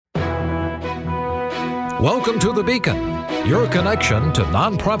Welcome to The Beacon, your connection to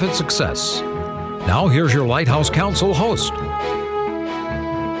nonprofit success. Now here's your Lighthouse Council host.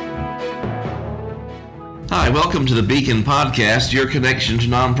 Hi, welcome to the Beacon Podcast, your connection to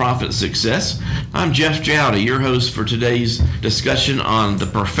nonprofit success. I'm Jeff Jowdy, your host for today's discussion on the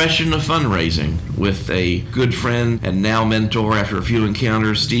profession of fundraising with a good friend and now mentor after a few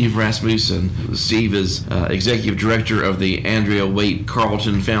encounters, Steve Rasmussen. Steve is Executive Director of the Andrea Waitt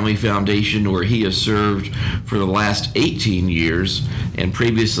Carlton Family Foundation, where he has served for the last 18 years. And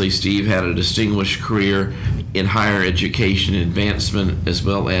previously, Steve had a distinguished career in higher education advancement as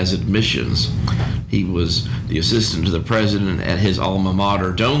well as admissions. He was the assistant to the president at his alma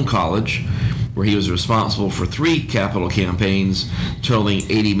mater, Doane College, where he was responsible for 3 capital campaigns totaling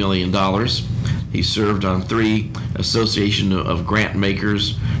 $80 million. He served on 3 Association of Grant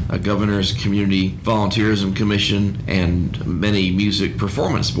Makers, a Governor's Community Volunteerism Commission, and many music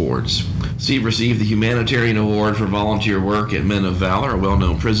performance boards. Steve received the Humanitarian Award for volunteer work at Men of Valor, a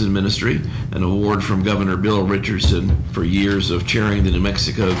well-known prison ministry, an award from Governor Bill Richardson for years of chairing the New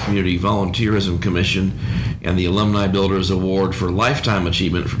Mexico Community Volunteerism Commission, and the Alumni Builders Award for lifetime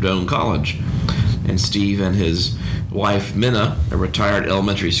achievement from Doane College. And Steve and his wife, Minna, a retired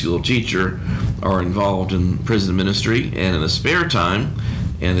elementary school teacher, are involved in prison ministry, and in the spare time,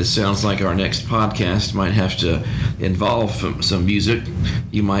 and it sounds like our next podcast might have to involve some music,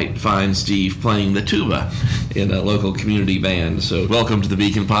 you might find Steve playing the tuba in a local community band. So welcome to the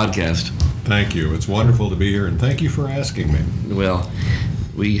Beacon Podcast. Thank you. It's wonderful to be here, and thank you for asking me. Well,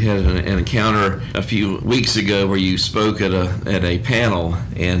 we had an encounter a few weeks ago where you spoke at a panel,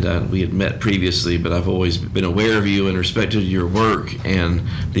 and we had met previously, but I've always been aware of you and respected your work, and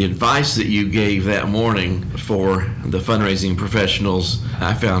the advice that you gave that morning for the fundraising professionals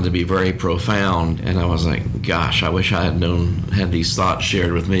I found to be very profound, and I was like, gosh, I wish I had these thoughts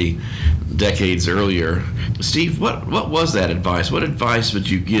shared with me decades earlier. Steve, what was that advice? What advice would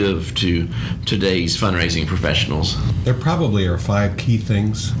you give to today's fundraising professionals? There probably are 5 key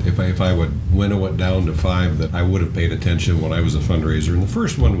things, if I would winnow it down to 5, that I would have paid attention when I was a fundraiser. And the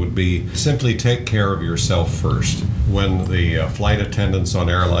first one would be simply take care of yourself first. When the flight attendants on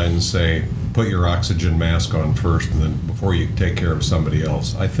airlines say, put your oxygen mask on first and then before you take care of somebody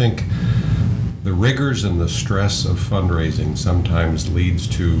else, I think the rigors and the stress of fundraising sometimes leads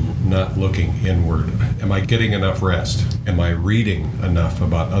to not looking inward. Am I getting enough rest? Am I reading enough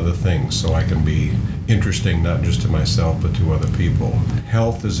about other things so I can be interesting not just to myself but to other people?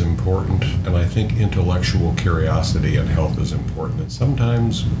 Health is important, and I think intellectual curiosity and health is important. And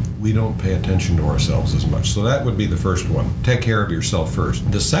sometimes we don't pay attention to ourselves as much. So that would be the first one. Take care of yourself first.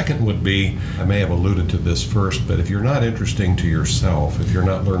 The second would be, I may have alluded to this first, but if you're not interesting to yourself, if you're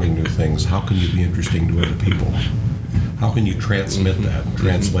not learning new things, how can you be interesting to other people? How can you transmit that and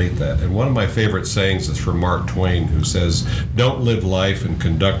translate that? And one of my favorite sayings is from Mark Twain, who says, don't live life and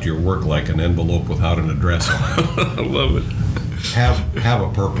conduct your work like an envelope without an address on it. I love it. Have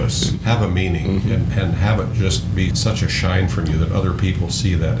a purpose, have a meaning, and have it just be such a shine from you that other people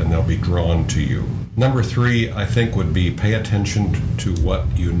see that and they'll be drawn to you. Number 3, I think, would be pay attention to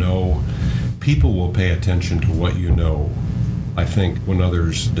what you know. People will pay attention to what you know, I think, when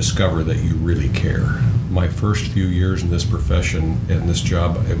others discover that you really care. My first few years in this profession, in this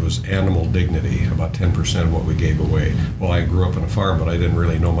job, it was animal dignity, about 10% of what we gave away. Well, I grew up on a farm, but I didn't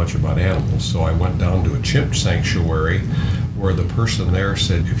really know much about animals, so I went down to a chimp sanctuary where the person there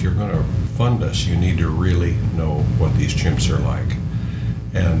said, if you're going to fund us, you need to really know what these chimps are like.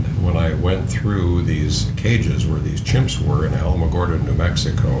 And when I went through these cages where these chimps were in Alma, New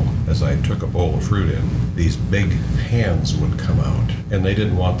Mexico, as I took a bowl of fruit in, these big hands would come out. And they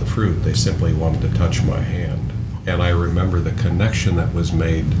didn't want the fruit, they simply wanted to touch my hand. And I remember the connection that was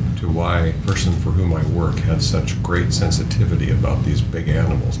made to why the person for whom I work had such great sensitivity about these big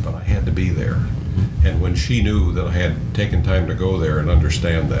animals, but I had to be there. And when she knew that I had taken time to go there and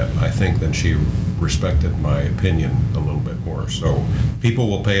understand that, I think then she respected my opinion a little bit more. So people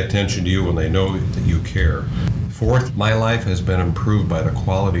will pay attention to you when they know that you care. 4th, my life has been improved by the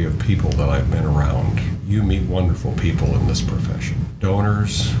quality of people that I've been around. You meet wonderful people in this profession.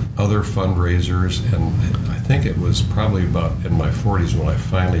 Donors, other fundraisers, and I think it was probably about in my 40s when I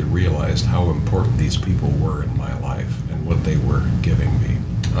finally realized how important these people were in my life and what they were giving me.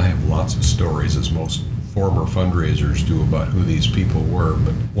 I have lots of stories, as most former fundraisers do, about who these people were,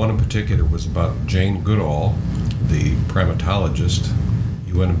 but one in particular was about Jane Goodall, the primatologist,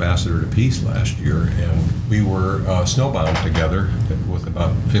 UN Ambassador to Peace last year, and we were snowbound together with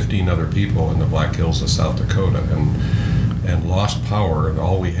about 15 other people in the Black Hills of South Dakota, and and lost power, and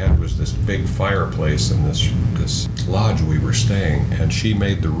all we had was this big fireplace in this lodge we were staying, and she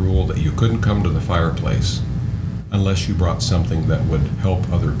made the rule that you couldn't come to the fireplace unless you brought something that would help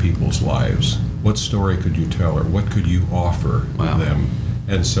other people's lives. What story could you tell, or what could you offer them?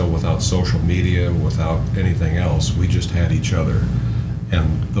 And so without social media, without anything else, we just had each other.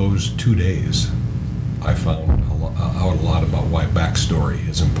 And those 2 days, I found out a lot about why backstory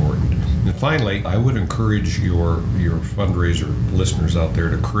is important. And finally, I would encourage your fundraiser listeners out there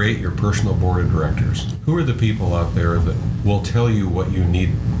to create your personal board of directors. Who are the people out there that will tell you what you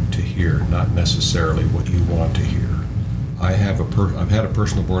need to hear, not necessarily what you want to hear? I've had a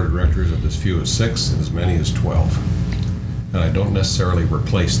personal board of directors of as few as 6 and as many as 12. And I don't necessarily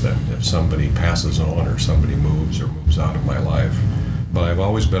replace them if somebody passes on or somebody moves out of my life. But I've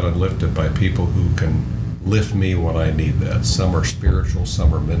always been uplifted by people who can lift me when I need that. Some are spiritual,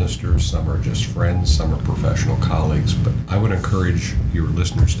 some are ministers, some are just friends, some are professional colleagues. But I would encourage your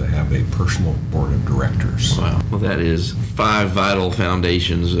listeners to have a personal board of directors. Wow. Well, that is 5 vital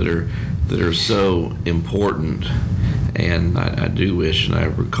foundations that are so important. And I do wish, and I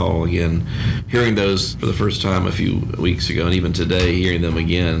recall again hearing those for the first time a few weeks ago, and even today hearing them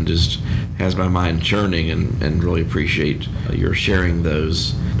again just has my mind churning, and really appreciate your sharing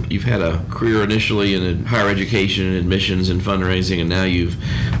those. You've had a career initially in higher education and admissions and fundraising, and now you've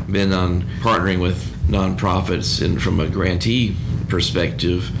been on partnering with nonprofits and from a grantee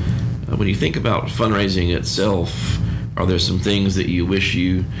perspective. When you think about fundraising itself, are there some things that you wish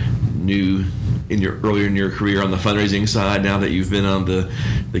you knew earlier in your career on the fundraising side, now that you've been on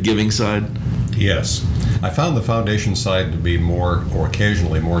the giving side? Yes. I found the foundation side to be more, or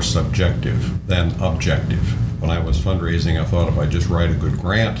occasionally more, subjective than objective. When I was fundraising, I thought if I just write a good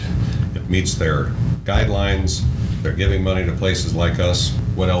grant, it meets their guidelines, they're giving money to places like us,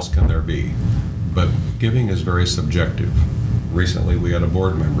 what else can there be? But giving is very subjective. Recently we had a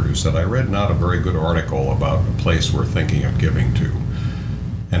board member who said, I read not a very good article about a place we're thinking of giving to.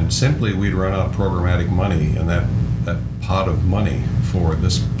 And simply we'd run out of programmatic money in that pot of money for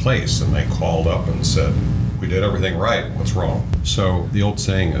this place. And they called up and said, we did everything right, what's wrong? So the old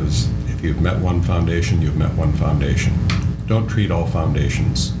saying is, if you've met one foundation, you've met one foundation. Don't treat all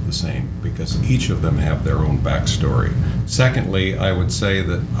foundations the same, because each of them have their own backstory. Secondly, I would say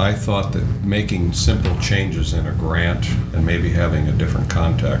that I thought that making simple changes in a grant and maybe having a different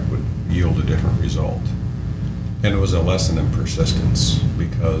contact would yield a different result. And it was a lesson in persistence,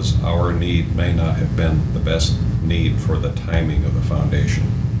 because our need may not have been the best need for the timing of the foundation.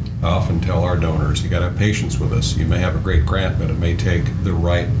 I often tell our donors, you got to have patience with us. You may have a great grant, but it may take the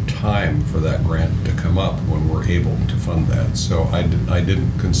right time for that grant to come up when we're able to fund that. So I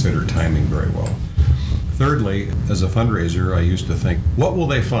didn't consider timing very well. Thirdly, as a fundraiser, I used to think, what will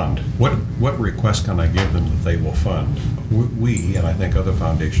they fund? What request can I give them that they will fund? We, and I think other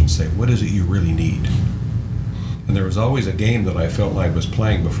foundations, say, what is it you really need? And there was always a game that I felt like I was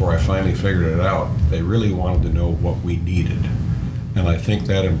playing before I finally figured it out. They really wanted to know what we needed. And I think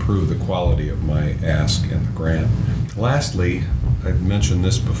that improved the quality of my ask and the grant. Lastly, I've mentioned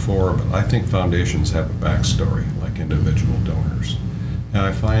this before, but I think foundations have a backstory, like individual donors. And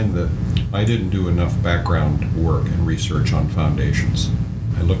I find that I didn't do enough background work and research on foundations.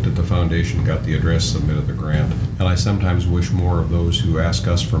 I looked at the foundation, got the address, submitted the grant, and I sometimes wish more of those who ask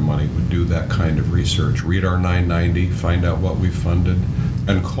us for money would do that kind of research. Read our 990, find out what we've funded,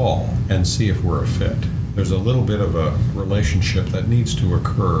 and call and see if we're a fit. There's a little bit of a relationship that needs to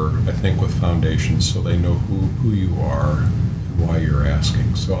occur, I think, with foundations, so they know who you are and why you're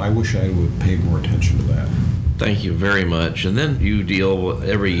asking. So I wish I would pay more attention to that. Thank you very much. And then you deal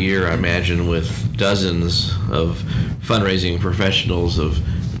every year, I imagine, with dozens of fundraising professionals of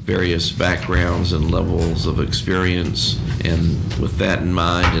various backgrounds and levels of experience. And with that in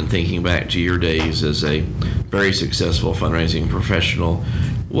mind, and thinking back to your days as a very successful fundraising professional,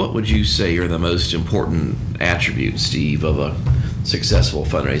 what would you say are the most important attributes, Steve, of a successful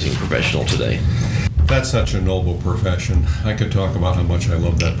fundraising professional today? That's such a noble profession. I could talk about how much I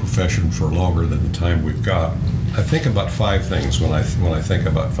love that profession for longer than the time we've got. I think about 5 things when I think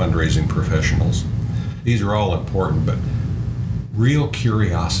about fundraising professionals. These are all important, but real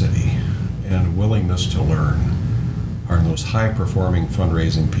curiosity and willingness to learn are those high-performing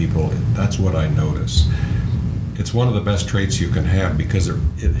fundraising people. That's what I notice. It's one of the best traits you can have, because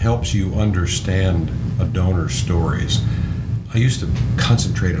it helps you understand a donor's stories. I used to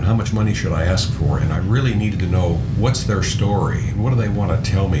concentrate on how much money should I ask for, and I really needed to know what's their story and what do they want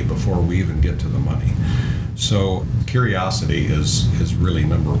to tell me before we even get to the money. So curiosity is really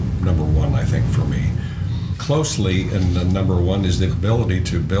number one, I think, for me. Closely, and number one is the ability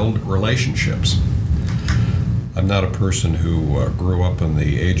to build relationships. I'm not a person who grew up in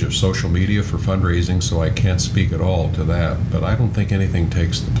the age of social media for fundraising, so I can't speak at all to that. But I don't think anything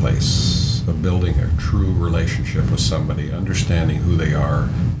takes the place of building a true relationship with somebody, understanding who they are,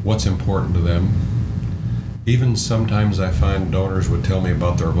 what's important to them. Even sometimes I find donors would tell me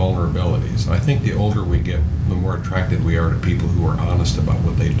about their vulnerabilities. I think the older we get, the more attracted we are to people who are honest about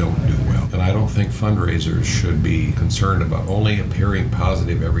what they don't do well. And I don't think fundraisers should be concerned about only appearing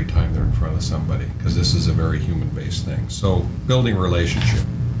positive every time they're in front of somebody, because this is a very human-based thing. So, building relationship.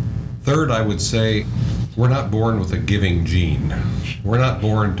 Third, I would say, we're not born with a giving gene. We're not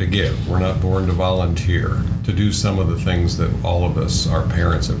born to give. We're not born to volunteer, to do some of the things that all of us, our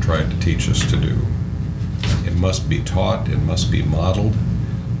parents, have tried to teach us to do. It must be taught, it must be modeled.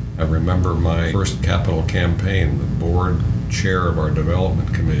 I remember my first capital campaign, the board chair of our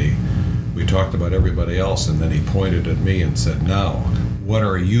development committee, we talked about everybody else, and then he pointed at me and said, now, what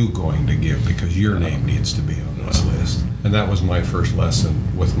are you going to give? Because your name needs to be on this list. And that was my first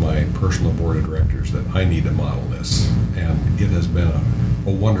lesson with my personal board of directors, that I need to model this. And it has been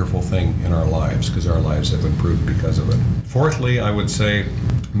a wonderful thing in our lives, because our lives have improved because of it. Fourthly, I would say,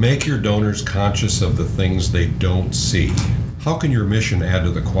 make your donors conscious of the things they don't see. How can your mission add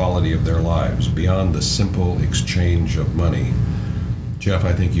to the quality of their lives beyond the simple exchange of money? Jeff,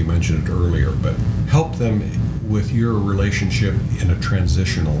 I think you mentioned it earlier, but help them with your relationship in a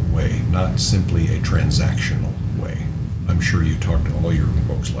transitional way, not simply a transactional way. I'm sure you talk to all your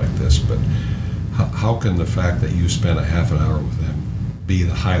folks like this, but how can the fact that you spent a half an hour with them be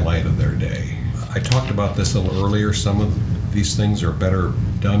the highlight of their day? I talked about this a little earlier. Some of these things are better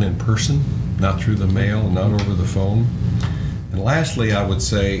done in person, not through the mail, not over the phone. And lastly, I would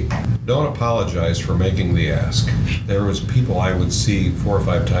say, don't apologize for making the ask. There was people I would see 4 or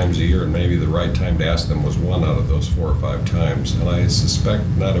 5 times a year, and maybe the right time to ask them was one out of those 4 or 5 times. And I suspect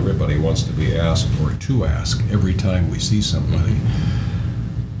not everybody wants to be asked or to ask every time we see somebody.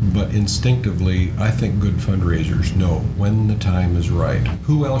 But instinctively, I think good fundraisers know when the time is right.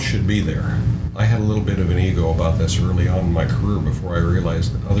 Who else should be there? I had a little bit of an ego about this early on in my career before I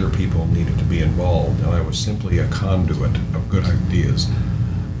realized that other people needed to be involved, and I was simply a conduit of good ideas,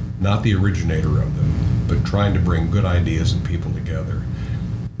 not the originator of them, but trying to bring good ideas and people together.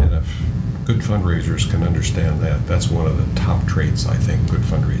 And if good fundraisers can understand that, that's one of the top traits I think good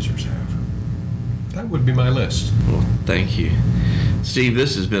fundraisers have. That would be my list. Well, thank you. Steve,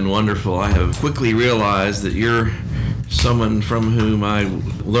 this has been wonderful. I have quickly realized that you're someone from whom I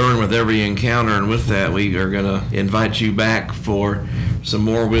learn with every encounter, and with that we are going to invite you back for some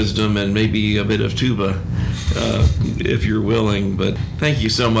more wisdom and maybe a bit of tuba if you're willing. But thank you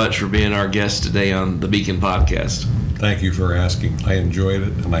so much for being our guest today on the Beacon Podcast. Thank you for asking. I enjoyed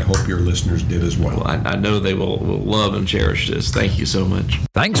it, and I hope your listeners did as well. I know they will love and cherish this. Thank you so much.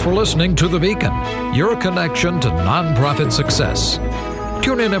 Thanks for listening to The Beacon, your connection to nonprofit success.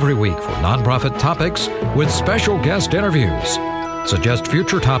 Tune in every week for nonprofit topics with special guest interviews. Suggest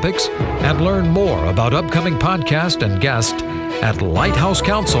future topics and learn more about upcoming podcasts and guests at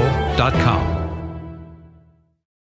lighthousecouncil.com.